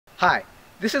Hi,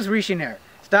 this is Rishinair,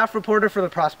 staff reporter for The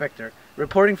Prospector,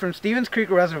 reporting from Stevens Creek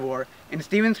Reservoir in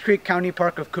Stevens Creek County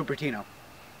Park of Cupertino.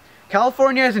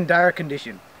 California is in dire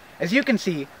condition. As you can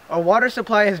see, our water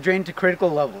supply has drained to critical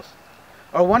levels.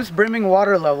 Our once brimming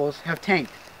water levels have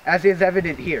tanked, as is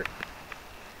evident here.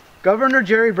 Governor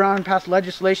Jerry Brown passed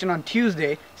legislation on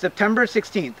Tuesday, September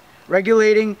 16th,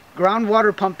 regulating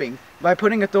groundwater pumping by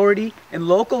putting authority in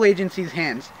local agencies'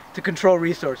 hands to control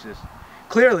resources.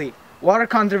 Clearly, water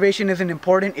conservation is an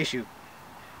important issue.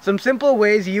 Some simple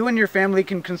ways you and your family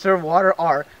can conserve water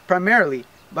are, primarily,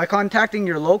 by contacting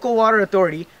your local water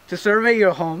authority to survey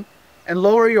your home and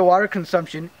lower your water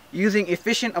consumption using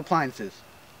efficient appliances.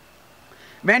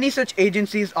 Many such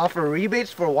agencies offer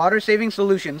rebates for water-saving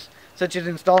solutions, such as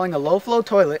installing a low-flow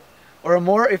toilet or a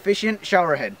more efficient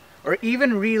shower head, or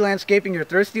even re-landscaping your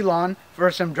thirsty lawn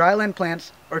for some dryland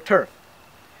plants or turf.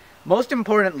 Most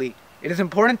importantly, it is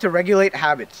important to regulate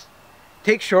habits.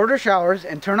 Take shorter showers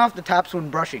and turn off the taps when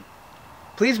brushing.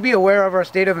 Please be aware of our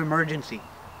state of emergency.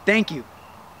 Thank you.